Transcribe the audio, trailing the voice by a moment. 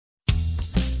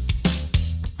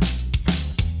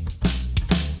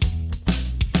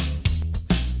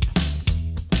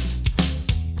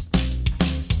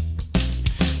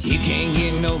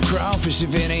crawfish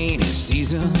if it ain't in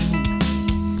season.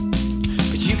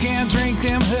 But you can't drink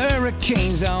them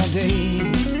hurricanes all day.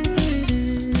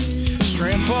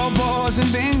 Shrimp po' boys and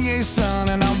beignets, son,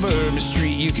 and on Bourbon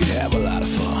Street you could have a lot of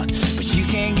fun. But you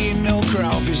can't get no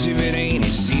crawfish if it ain't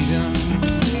in season.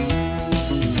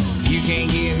 You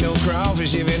can't get no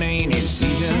crawfish if it ain't in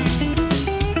season.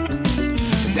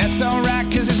 But that's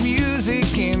alright, cause there's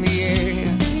music in the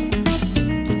air.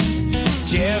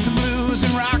 Jazz and blues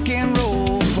and rock and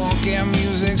roll, funk and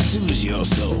music soothes your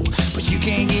soul. But you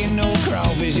can't get no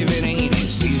crawfish if it ain't in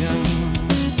season.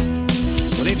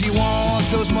 But if you want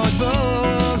those mud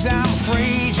bugs, I'm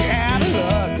afraid you're out of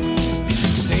luck,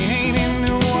 cause they ain't in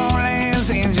New Orleans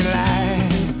in July.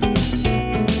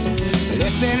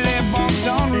 Let's say les bon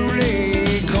temps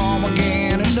roulé, come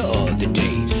again another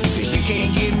day, cause you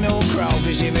can't get no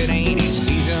crawfish if it ain't in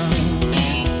season.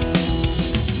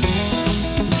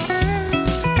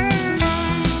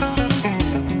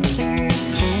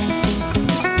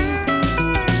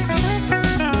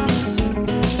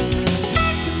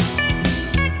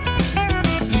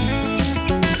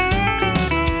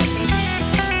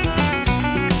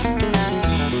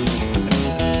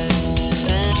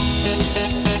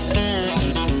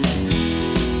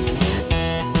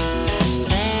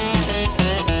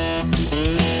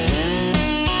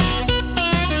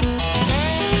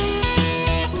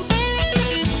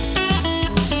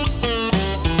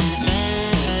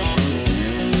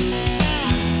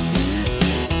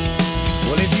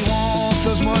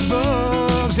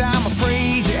 I'm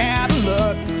afraid you're out of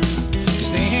luck,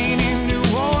 cause they ain't in New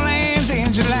Orleans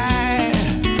in July.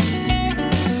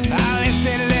 Let's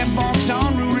say let bon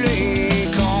temps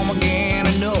roulé, come again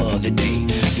another day,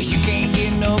 cause you can't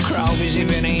get no crawfish if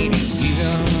it ain't in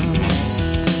season.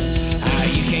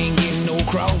 You can't get no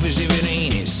crawfish if it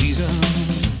ain't in season.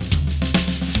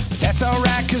 But that's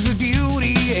alright, cause there's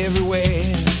beauty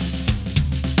everywhere.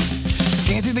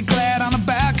 Scantily clad on the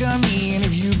balcony, and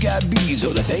if you got bees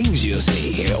or the things you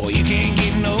say, hell, you can't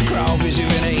get no crawfish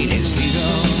if it ain't in season.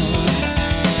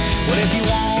 But if you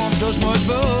want those mud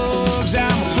bugs,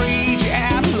 I'm afraid